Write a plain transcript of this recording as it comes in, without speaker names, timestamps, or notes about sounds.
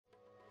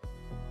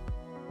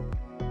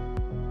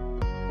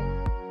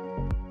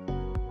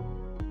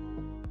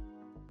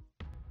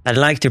I'd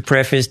like to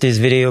preface this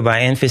video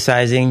by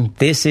emphasizing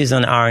this is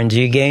an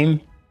RNG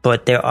game,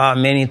 but there are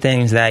many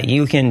things that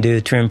you can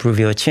do to improve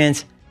your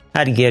chance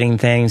at getting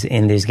things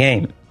in this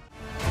game.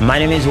 My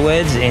name is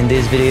Weds. In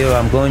this video,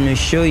 I'm going to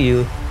show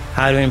you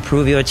how to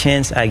improve your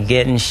chance at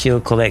getting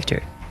Shield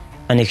Collector,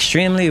 an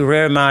extremely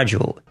rare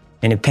module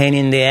and a pain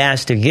in the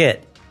ass to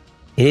get.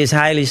 It is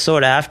highly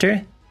sought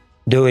after,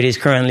 though it is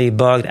currently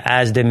bugged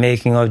as the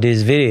making of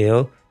this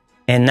video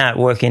and not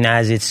working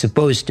as it's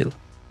supposed to.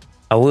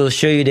 I will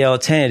show you the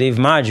alternative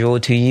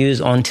module to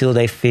use until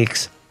they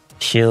fix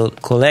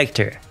Shield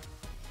Collector.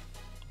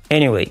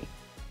 Anyway,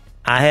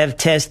 I have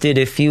tested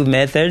a few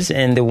methods,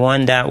 and the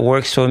one that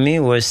works for me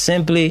was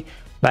simply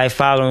by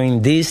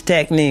following these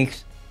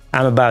techniques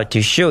I'm about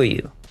to show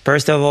you.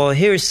 First of all,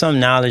 here's some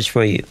knowledge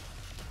for you.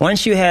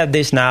 Once you have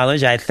this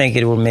knowledge, I think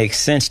it will make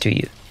sense to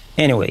you.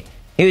 Anyway,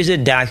 here's a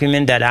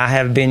document that I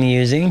have been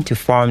using to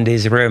farm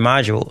this rare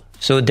module.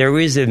 So there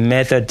is a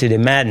method to the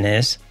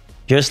madness.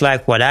 Just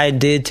like what I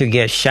did to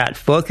get Shot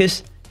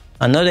Focus,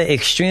 another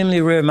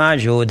extremely rare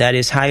module that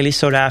is highly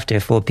sought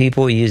after for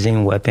people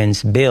using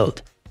weapons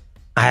build.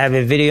 I have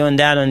a video on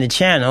that on the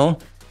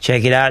channel.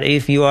 Check it out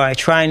if you are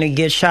trying to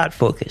get Shot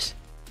Focus.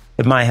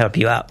 It might help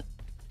you out.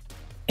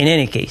 In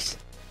any case,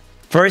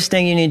 first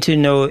thing you need to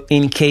know,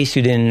 in case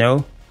you didn't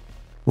know,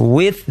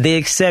 with the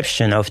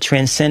exception of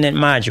Transcendent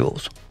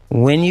modules,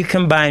 when you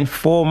combine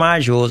 4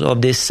 modules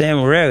of the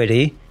same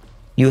rarity,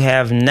 you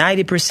have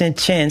 90%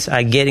 chance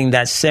at getting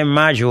that same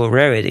module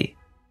rarity.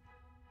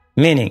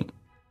 Meaning,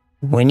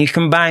 when you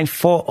combine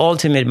 4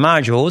 ultimate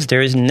modules,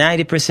 there is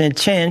 90%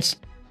 chance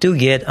to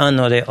get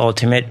another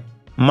ultimate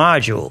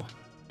module.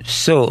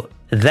 So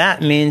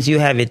that means you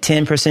have a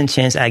 10%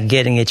 chance at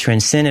getting a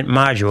Transcendent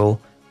module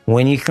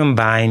when you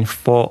combine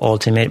 4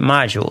 ultimate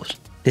modules.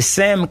 The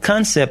same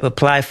concept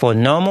applies for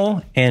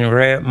normal and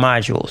rare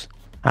modules.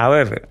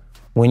 However,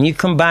 when you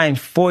combine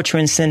 4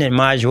 Transcendent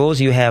modules,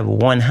 you have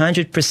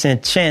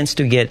 100% chance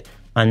to get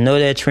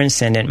another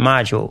Transcendent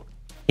module.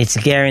 It's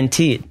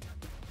guaranteed.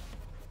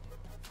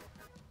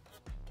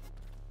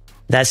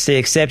 That's the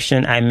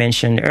exception I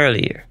mentioned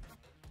earlier.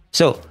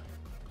 So,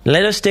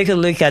 let us take a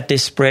look at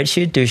this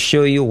spreadsheet to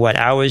show you what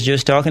I was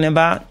just talking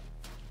about.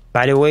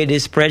 By the way,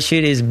 this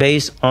spreadsheet is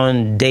based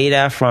on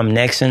data from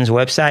NEXON's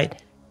website,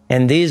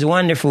 and these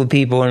wonderful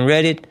people on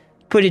Reddit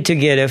put it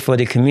together for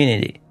the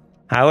community.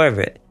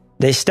 However,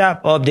 they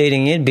stopped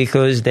updating it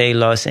because they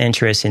lost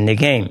interest in the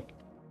game.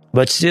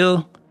 But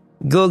still,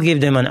 go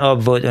give them an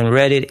upvote on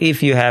Reddit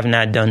if you have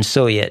not done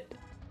so yet.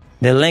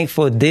 The link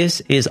for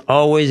this is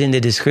always in the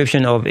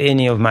description of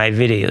any of my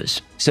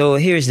videos. So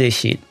here's this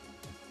sheet.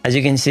 As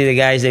you can see, the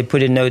guys, they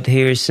put a note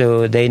here,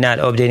 so they're not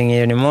updating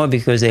it anymore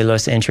because they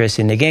lost interest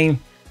in the game.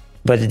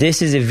 But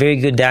this is a very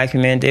good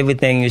document.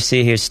 Everything you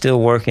see here is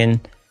still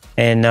working,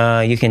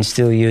 and you can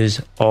still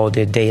use all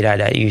the data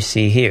that you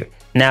see here.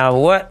 Now,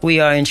 what we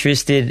are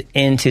interested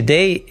in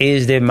today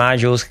is the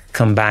modules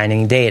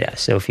combining data.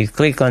 So if you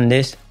click on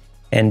this,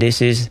 and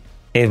this is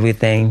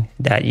everything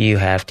that you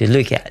have to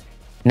look at.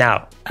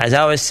 Now, as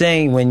I was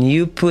saying, when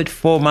you put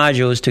 4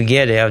 modules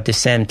together of the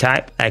same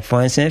type, like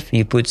for instance,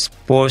 you put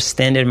 4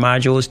 standard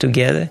modules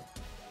together,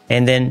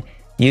 and then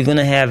you're going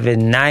to have a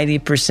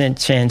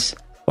 90% chance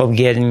of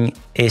getting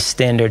a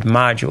standard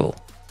module.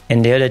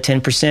 And the other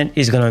 10%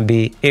 is going to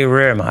be a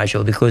rare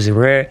module because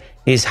rare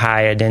is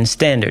higher than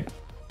standard.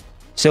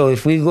 So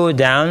if we go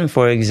down,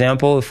 for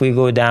example, if we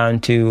go down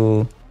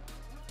to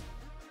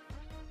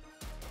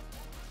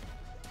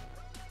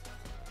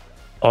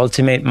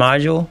ultimate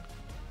module,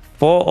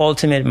 4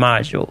 ultimate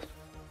modules,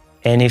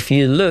 and if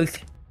you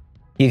look,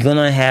 you're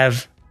gonna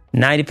have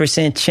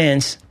 90%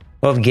 chance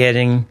of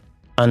getting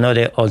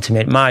another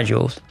ultimate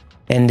module,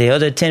 and the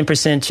other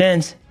 10%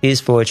 chance is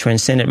for a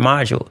Transcendent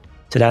module.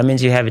 So that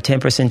means you have a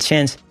 10%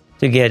 chance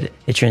to get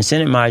a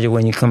Transcendent module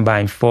when you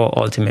combine 4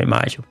 ultimate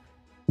modules.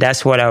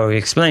 That's what I will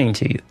explain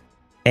to you.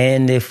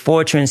 And the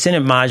 4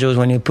 Transcendent modules,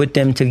 when you put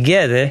them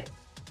together,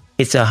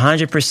 it's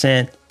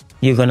 100%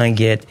 you're going to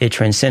get a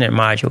Transcendent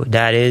module.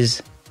 That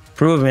is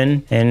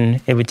proven,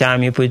 and every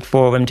time you put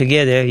 4 of them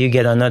together, you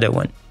get another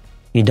one.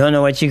 You don't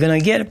know what you're going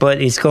to get,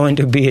 but it's going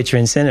to be a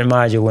Transcendent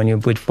module when you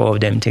put 4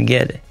 of them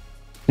together.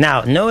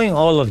 Now, knowing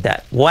all of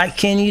that, what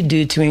can you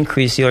do to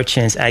increase your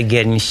chance at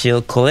getting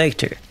Shield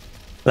Collector?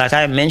 Like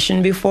I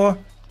mentioned before,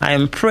 I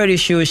am pretty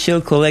sure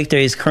Shield Collector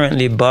is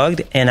currently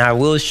bugged, and I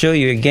will show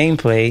you a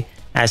gameplay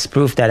as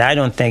proof that I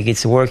don't think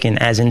it's working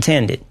as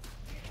intended.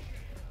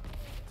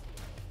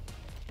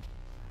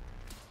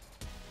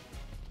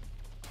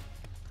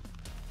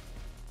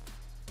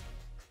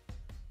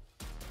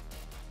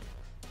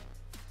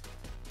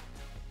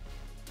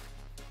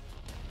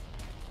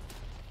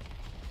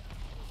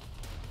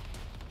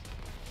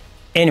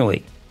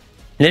 Anyway,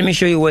 let me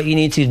show you what you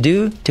need to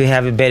do to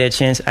have a better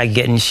chance at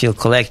getting Shield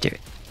Collector.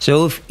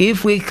 So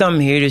if we come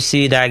here to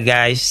see that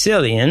guy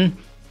Cillian,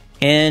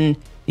 and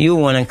you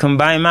want to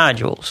combine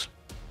modules.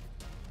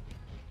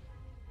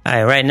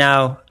 Alright, right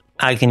now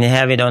I can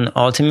have it on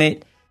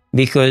ultimate,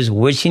 because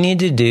what you need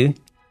to do,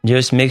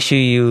 just make sure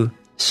you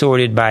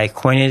sort it by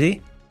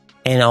quantity.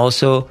 And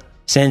also,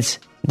 since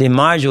the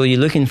module you're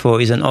looking for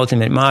is an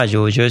ultimate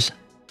module, just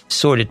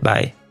sort it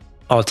by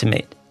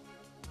ultimate.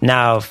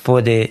 Now,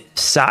 for the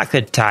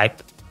socket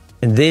type,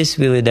 this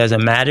really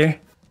doesn't matter,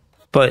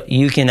 but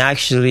you can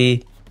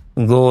actually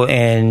go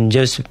and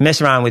just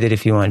mess around with it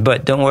if you want.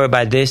 But don't worry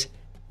about this.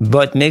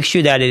 But make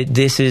sure that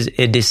this is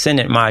a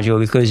Descendant module,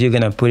 because you're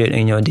going to put it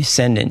in your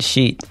Descendant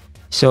sheet.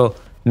 So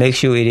make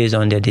sure it is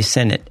on the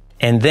Descendant.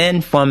 And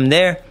then from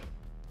there,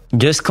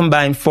 just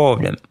combine 4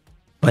 of them.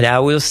 But I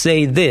will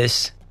say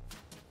this.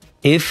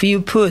 If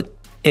you put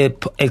a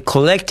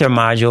collector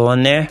module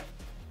on there,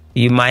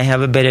 you might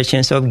have a better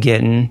chance of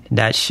getting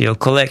that shield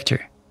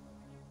collector,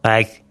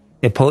 like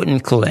a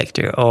potent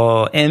collector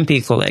or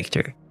MP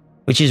collector,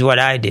 which is what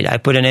I did. I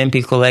put an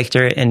MP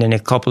collector and then a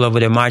couple of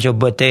other modules,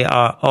 but they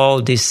are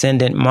all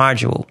Descendant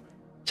module.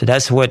 So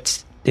that's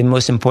what the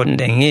most important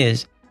thing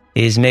is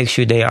make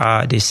sure they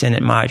are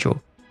Descendant module.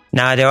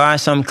 Now, there are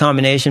some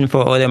combination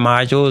for other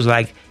modules,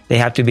 like they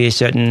have to be a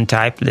certain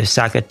type, the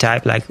socket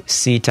type, like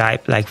C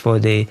type, like for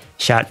the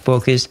shot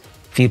focus.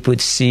 If you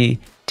put C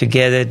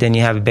together, then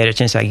you have a better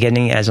chance of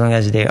getting it, as long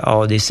as they're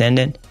all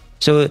Descendant.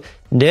 So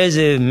there's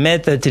a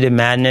method to the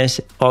madness,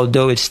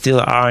 although it's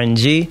still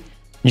RNG.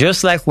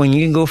 Just like when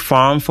you go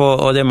farm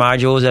for other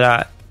modules that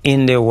are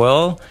in the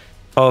world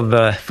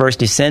of First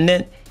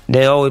Descendant,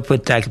 they always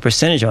put like a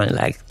percentage on it,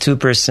 like 2%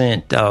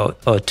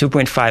 or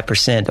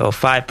 2.5% or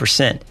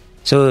 5%.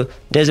 So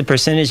there's a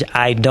percentage.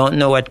 I don't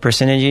know what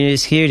percentage it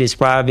is here. It's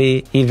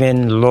probably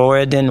even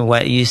lower than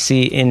what you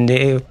see in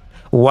the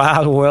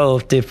wild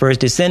world of the First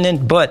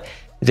Descendant, but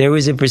there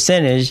is a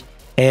percentage.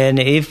 And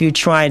if you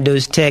try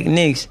those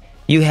techniques,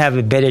 you have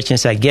a better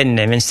chance of getting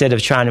them instead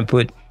of trying to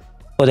put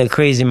other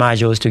crazy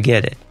modules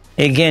together.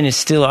 Again, it's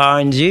still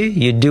RNG.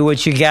 You do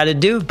what you got to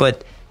do,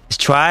 but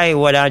try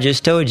what I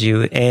just told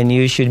you and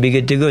you should be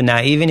good to go.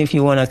 Now, even if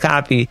you want to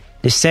copy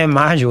the same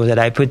module that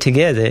I put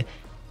together,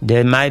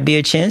 there might be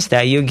a chance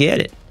that you'll get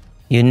it.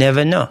 You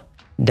never know.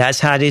 That's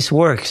how this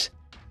works.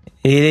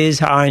 It is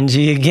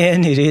RNG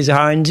again. It is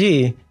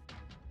RNG.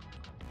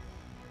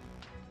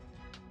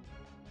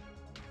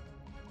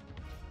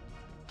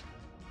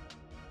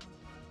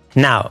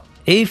 Now,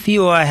 if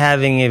you are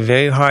having a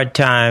very hard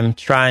time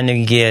trying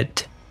to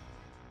get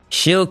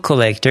shield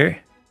collector,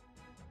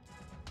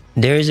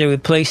 there is a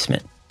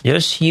replacement.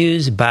 Just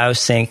use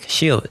BioSync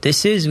shield.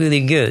 This is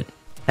really good.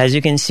 As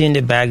you can see in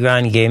the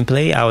background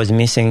gameplay, I was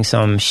missing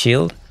some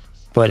shield,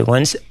 but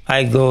once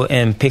I go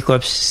and pick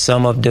up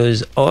some of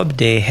those orb,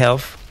 the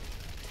health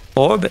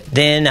orb,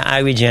 then I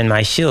regen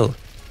my shield.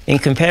 In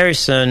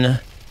comparison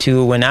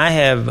to when I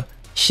have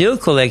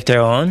shield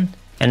collector on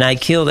and I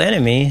kill the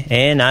enemy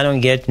and I don't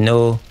get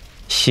no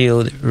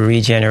shield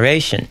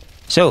regeneration.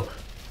 So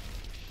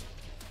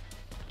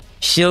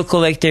shield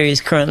collector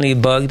is currently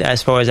bugged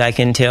as far as I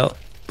can tell,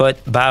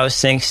 but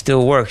BioSync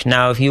still works.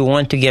 Now, if you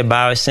want to get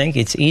BioSync,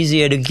 it's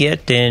easier to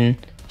get than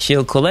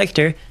shield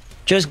collector.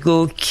 Just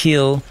go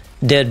kill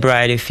Dead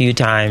Bride a few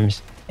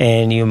times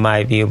and you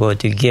might be able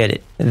to get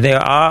it. There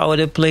are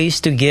other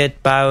places to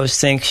get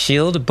BioSync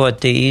shield,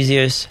 but the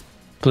easiest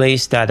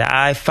place that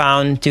I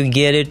found to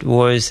get it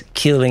was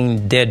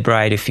killing Dead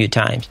Bride a few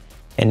times,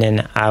 and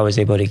then I was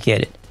able to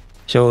get it.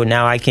 So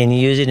now I can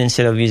use it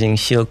instead of using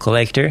shield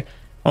collector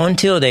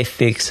until they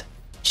fix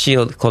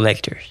shield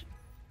collectors.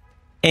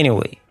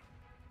 Anyway,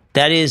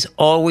 that is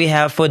all we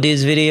have for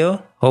this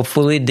video.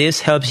 Hopefully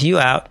this helps you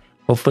out.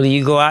 Hopefully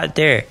you go out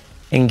there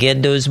and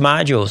get those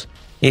modules.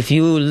 If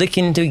you're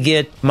looking to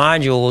get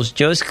modules,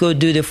 just go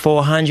do the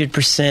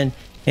 400%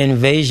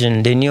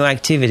 invasion, the new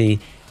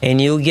activity, and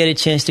you'll get a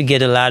chance to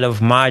get a lot of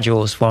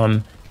modules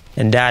from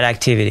that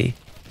activity.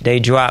 They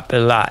drop a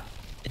lot.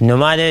 No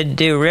matter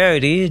the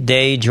rarity,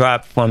 they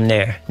drop from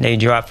there. I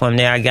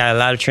got a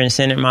lot of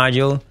Transcendent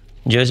module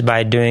just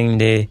by doing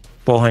the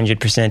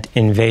 400%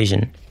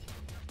 invasion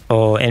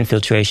or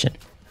infiltration.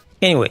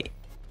 Anyway,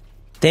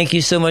 thank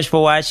you so much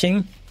for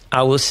watching.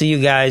 I will see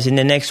you guys in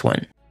the next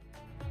one.